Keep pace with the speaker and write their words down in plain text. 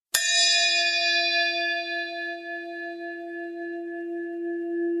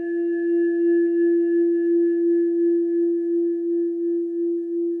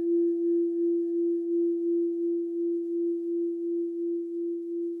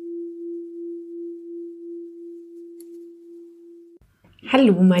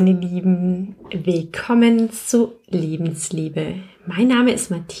Hallo meine Lieben, willkommen zu Lebensliebe. Mein Name ist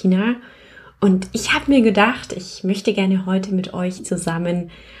Martina und ich habe mir gedacht, ich möchte gerne heute mit euch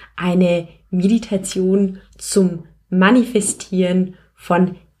zusammen eine Meditation zum Manifestieren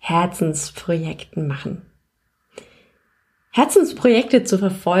von Herzensprojekten machen. Herzensprojekte zu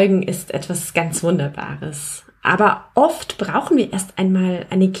verfolgen ist etwas ganz Wunderbares. Aber oft brauchen wir erst einmal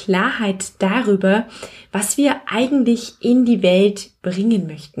eine Klarheit darüber, was wir eigentlich in die Welt bringen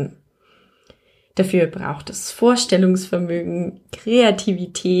möchten. Dafür braucht es Vorstellungsvermögen,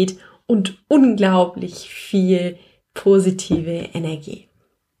 Kreativität und unglaublich viel positive Energie.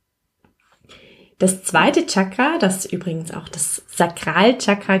 Das zweite Chakra, das übrigens auch das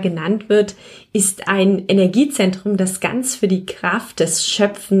Sakralchakra genannt wird, ist ein Energiezentrum, das ganz für die Kraft des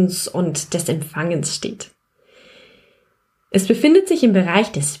Schöpfens und des Empfangens steht. Es befindet sich im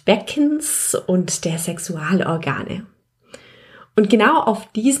Bereich des Beckens und der Sexualorgane. Und genau auf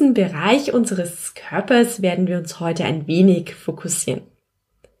diesen Bereich unseres Körpers werden wir uns heute ein wenig fokussieren.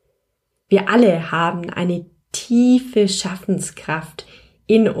 Wir alle haben eine tiefe Schaffenskraft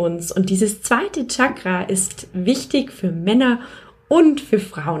in uns und dieses zweite Chakra ist wichtig für Männer und für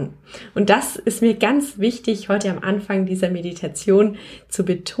Frauen. Und das ist mir ganz wichtig, heute am Anfang dieser Meditation zu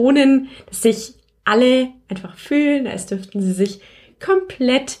betonen, dass sich alle einfach fühlen, als dürften sie sich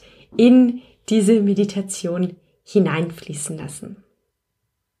komplett in diese Meditation hineinfließen lassen.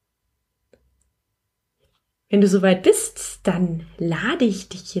 Wenn du soweit bist, dann lade ich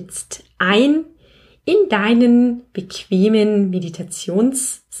dich jetzt ein, in deinen bequemen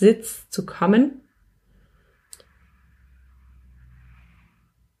Meditationssitz zu kommen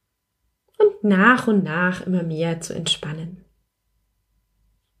und nach immer mehr zu entspannen.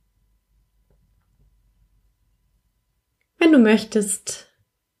 Wenn du möchtest,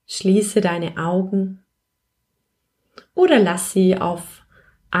 schließe deine Augen oder lass sie auf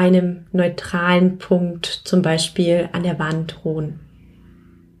einem neutralen Punkt, zum Beispiel an der Wand, ruhen.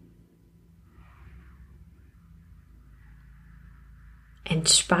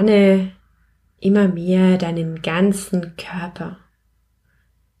 Entspanne immer mehr deinen ganzen Körper.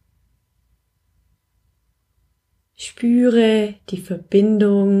 Spüre die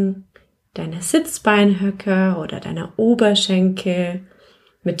Verbindung deiner Sitzbeinhöcker oder deiner Oberschenkel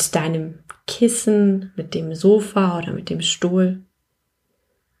mit deinem Kissen, mit dem Sofa oder mit dem Stuhl.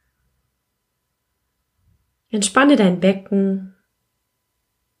 Entspanne dein Becken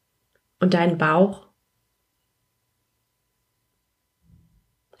und deinen Bauch.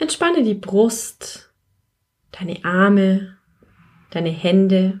 Entspanne die Brust, deine Arme, deine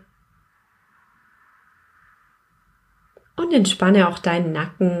Hände und entspanne auch deinen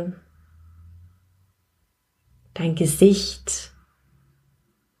Nacken, dein Gesicht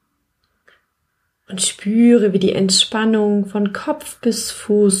und spüre, wie die Entspannung von Kopf bis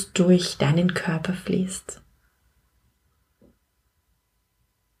Fuß durch deinen Körper fließt.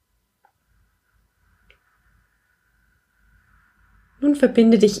 Nun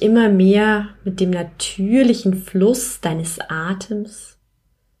verbinde dich immer mehr mit dem natürlichen Fluss deines Atems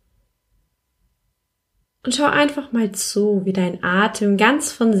und schau einfach mal zu, wie dein Atem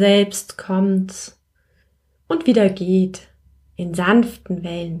ganz von selbst kommt und wieder geht in sanften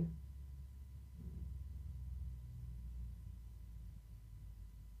Wellen.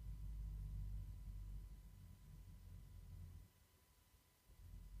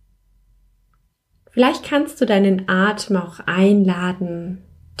 Vielleicht kannst du deinen Atem auch einladen,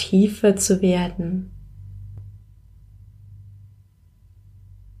 tiefer zu werden.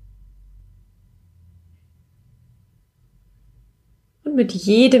 Und mit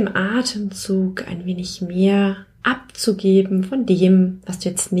jedem Atemzug ein wenig mehr abzugeben von dem, was du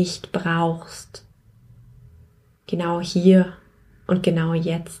jetzt nicht brauchst. Genau hier und genau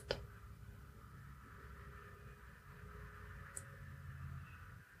jetzt.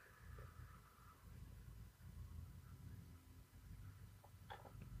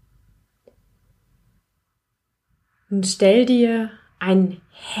 Und stell dir ein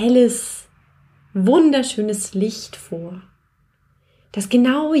helles, wunderschönes Licht vor, das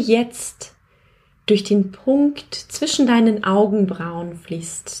genau jetzt durch den Punkt zwischen deinen Augenbrauen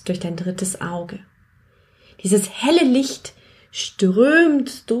fließt, durch dein drittes Auge. Dieses helle Licht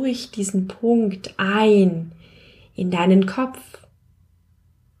strömt durch diesen Punkt ein in deinen Kopf.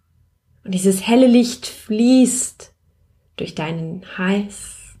 Und dieses helle Licht fließt durch deinen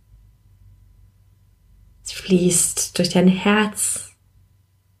Hals. Es fließt durch dein Herz.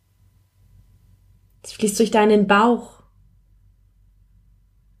 Es fließt durch deinen Bauch.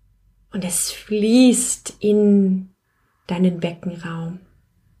 Und es fließt in deinen Beckenraum.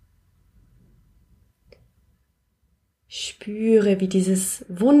 Spüre, wie dieses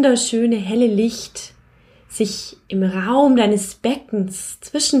wunderschöne helle Licht sich im Raum deines Beckens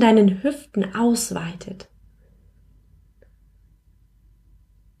zwischen deinen Hüften ausweitet.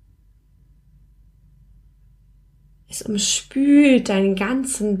 Es umspült deinen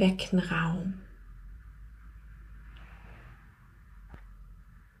ganzen Beckenraum.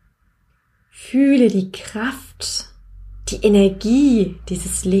 Fühle die Kraft, die Energie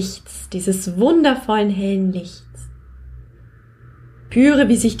dieses Lichts, dieses wundervollen hellen Lichts. Spüre,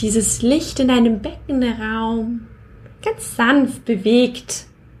 wie sich dieses Licht in deinem Beckenraum ganz sanft bewegt,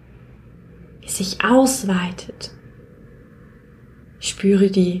 wie es sich ausweitet.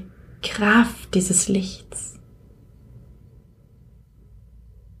 Spüre die Kraft dieses Lichts.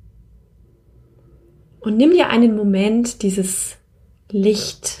 Und nimm dir einen Moment, dieses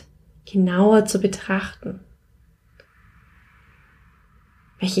Licht genauer zu betrachten.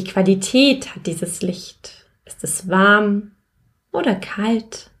 Welche Qualität hat dieses Licht? Ist es warm oder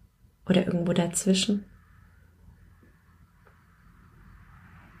kalt oder irgendwo dazwischen?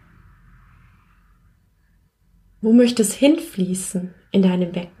 Wo möchte es hinfließen in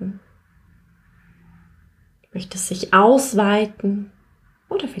deinem Becken? Möchte es sich ausweiten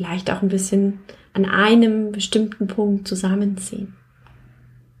oder vielleicht auch ein bisschen an einem bestimmten Punkt zusammenziehen?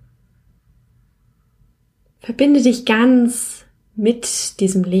 Verbinde dich ganz mit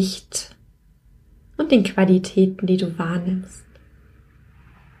diesem Licht und den Qualitäten, die du wahrnimmst.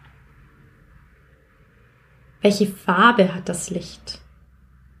 Welche Farbe hat das Licht?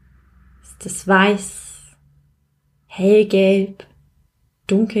 Ist es weiß, hellgelb,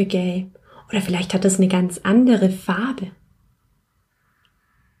 dunkelgelb oder vielleicht hat es eine ganz andere Farbe?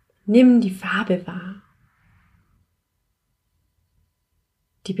 Nimm die Farbe wahr,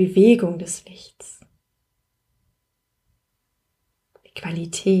 die Bewegung des Lichts, die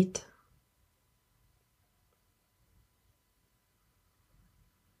Qualität.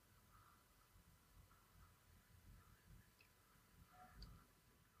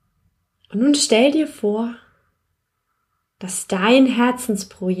 Und nun stell dir vor, dass dein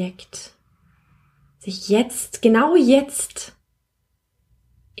Herzensprojekt sich jetzt, genau jetzt,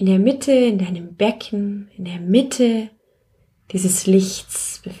 in der Mitte, in deinem Becken, in der Mitte dieses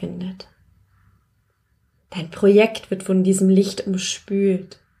Lichts befindet. Dein Projekt wird von diesem Licht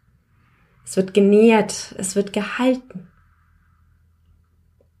umspült. Es wird genährt, es wird gehalten.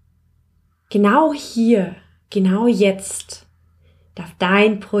 Genau hier, genau jetzt darf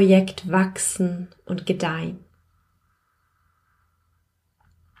dein Projekt wachsen und gedeihen.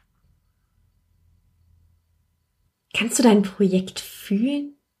 Kannst du dein Projekt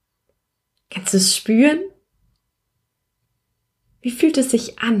fühlen? Kannst du es spüren? Wie fühlt es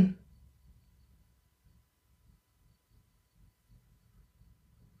sich an?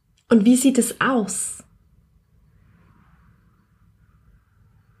 Und wie sieht es aus?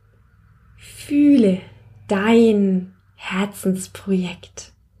 Fühle dein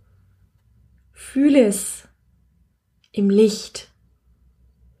Herzensprojekt. Fühle es im Licht.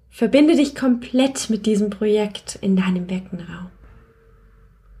 Verbinde dich komplett mit diesem Projekt in deinem Beckenraum.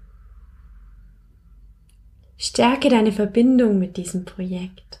 Stärke deine Verbindung mit diesem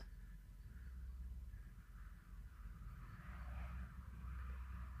Projekt.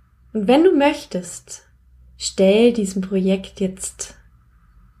 Und wenn du möchtest, stell diesem Projekt jetzt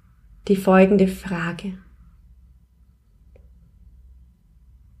die folgende Frage.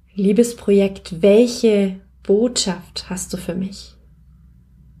 Liebes Projekt, welche Botschaft hast du für mich?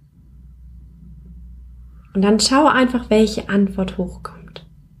 Und dann schau einfach, welche Antwort hochkommt.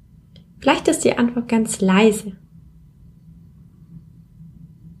 Vielleicht ist die Antwort ganz leise.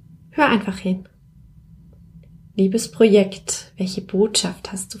 Hör einfach hin. Liebes Projekt, welche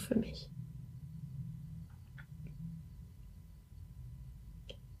Botschaft hast du für mich?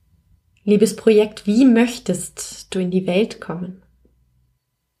 Liebes Projekt, wie möchtest du in die Welt kommen?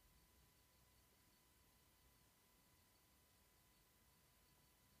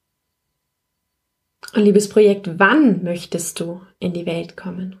 Und liebes Projekt, wann möchtest du in die Welt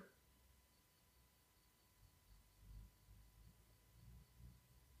kommen?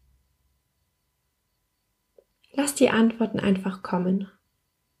 Lass die Antworten einfach kommen.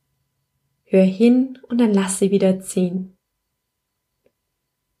 Hör hin und dann lass sie wieder ziehen.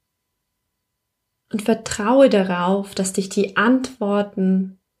 Und vertraue darauf, dass dich die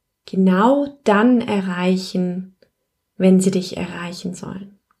Antworten genau dann erreichen, wenn sie dich erreichen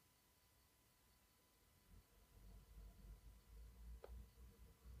sollen.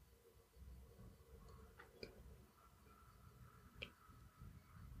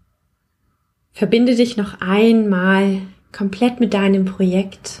 Verbinde dich noch einmal komplett mit deinem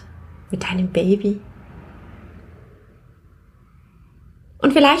Projekt, mit deinem Baby.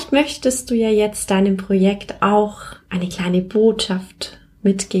 Und vielleicht möchtest du ja jetzt deinem Projekt auch eine kleine Botschaft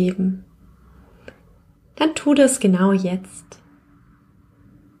mitgeben. Dann tu das genau jetzt.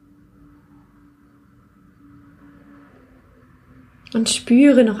 Und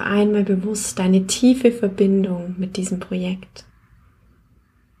spüre noch einmal bewusst deine tiefe Verbindung mit diesem Projekt.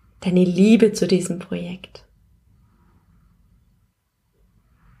 Deine Liebe zu diesem Projekt.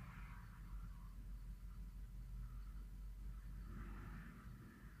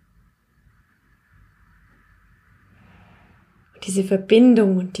 Und diese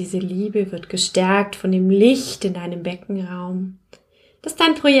Verbindung und diese Liebe wird gestärkt von dem Licht in deinem Beckenraum, das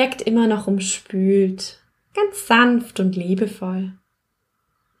dein Projekt immer noch umspült, ganz sanft und liebevoll.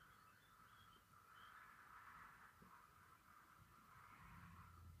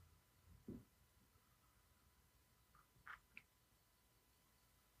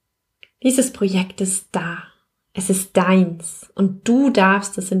 Dieses Projekt ist da. Es ist deins und du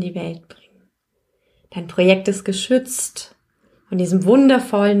darfst es in die Welt bringen. Dein Projekt ist geschützt von diesem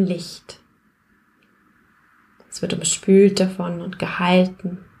wundervollen Licht. Es wird umspült davon und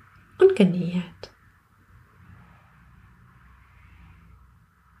gehalten und genährt.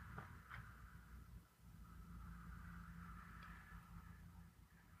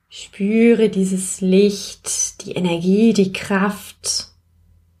 Spüre dieses Licht, die Energie, die Kraft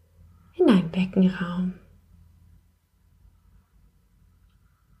in deinem Beckenraum.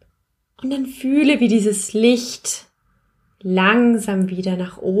 Und dann fühle, wie dieses Licht langsam wieder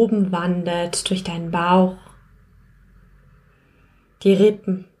nach oben wandert durch deinen Bauch, die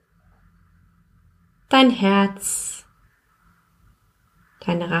Rippen, dein Herz,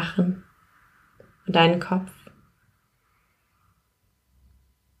 dein Rachen und deinen Kopf.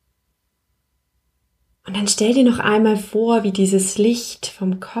 Und dann stell dir noch einmal vor, wie dieses Licht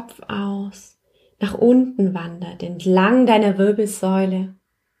vom Kopf aus nach unten wandert, entlang deiner Wirbelsäule,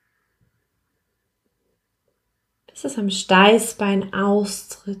 bis es am Steißbein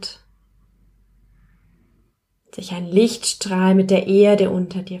austritt, sich ein Lichtstrahl mit der Erde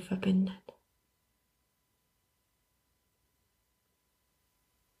unter dir verbindet.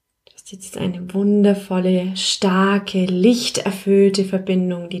 Das ist jetzt eine wundervolle, starke, lichterfüllte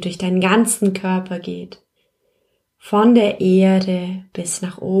Verbindung, die durch deinen ganzen Körper geht. Von der Erde bis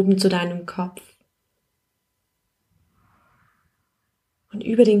nach oben zu deinem Kopf. Und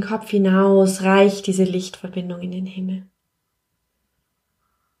über den Kopf hinaus reicht diese Lichtverbindung in den Himmel.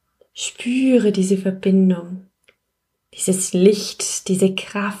 Spüre diese Verbindung, dieses Licht, diese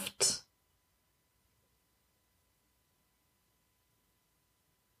Kraft.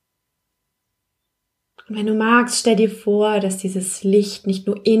 Und wenn du magst, stell dir vor, dass dieses Licht nicht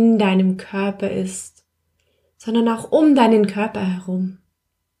nur in deinem Körper ist, sondern auch um deinen Körper herum.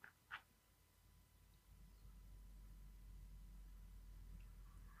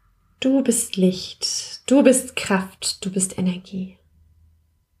 Du bist Licht, du bist Kraft, du bist Energie.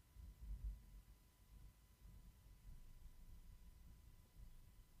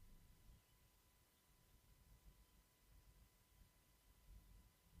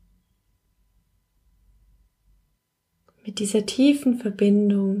 Mit dieser tiefen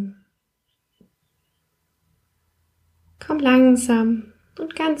Verbindung komm langsam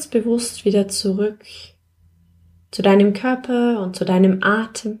und ganz bewusst wieder zurück zu deinem Körper und zu deinem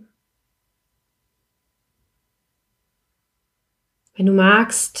Atem. Wenn du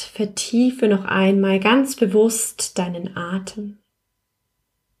magst, vertiefe noch einmal ganz bewusst deinen Atem.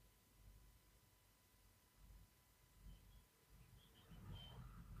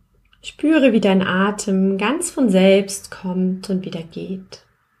 Spüre, wie dein Atem ganz von selbst kommt und wieder geht.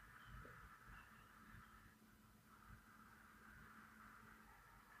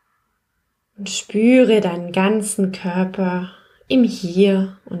 Und spüre deinen ganzen Körper im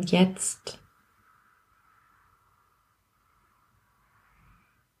Hier und Jetzt.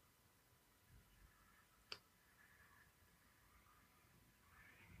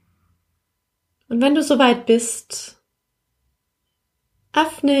 Und wenn du soweit bist,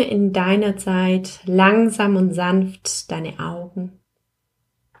 öffne in deiner Zeit langsam und sanft deine Augen.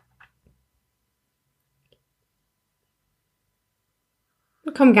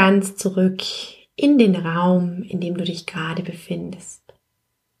 Und komm ganz zurück in den Raum, in dem du dich gerade befindest.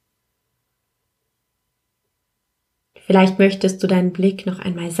 Vielleicht möchtest du deinen Blick noch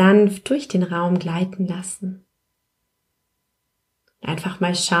einmal sanft durch den Raum gleiten lassen. Einfach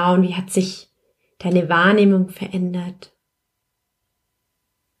mal schauen, wie hat sich deine Wahrnehmung verändert.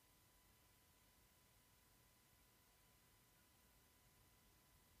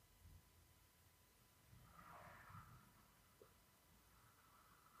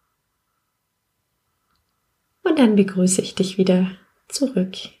 Und dann begrüße ich dich wieder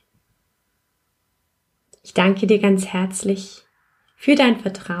zurück. Ich danke dir ganz herzlich für dein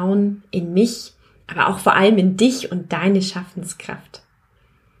Vertrauen in mich, aber auch vor allem in dich und deine Schaffenskraft.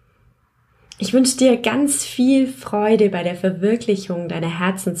 Ich wünsche dir ganz viel Freude bei der Verwirklichung deiner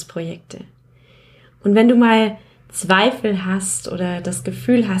Herzensprojekte. Und wenn du mal Zweifel hast oder das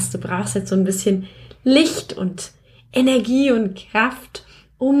Gefühl hast, du brauchst jetzt so ein bisschen Licht und Energie und Kraft,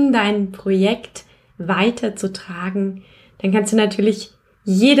 um dein Projekt weiterzutragen, dann kannst du natürlich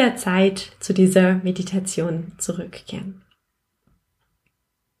jederzeit zu dieser Meditation zurückkehren.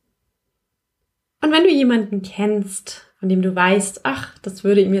 Und wenn du jemanden kennst, von dem du weißt, ach, das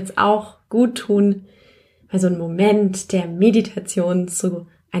würde ihm jetzt auch gut tun, bei so einem Moment der Meditation zu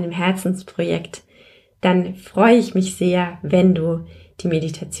einem Herzensprojekt, dann freue ich mich sehr, wenn du die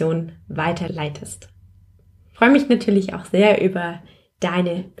Meditation weiterleitest. Ich freue mich natürlich auch sehr über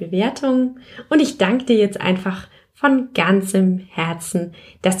deine Bewertung und ich danke dir jetzt einfach von ganzem Herzen,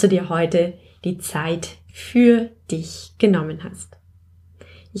 dass du dir heute die Zeit für dich genommen hast.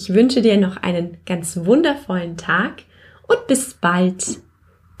 Ich wünsche dir noch einen ganz wundervollen Tag und bis bald,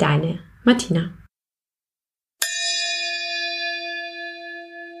 deine Martina.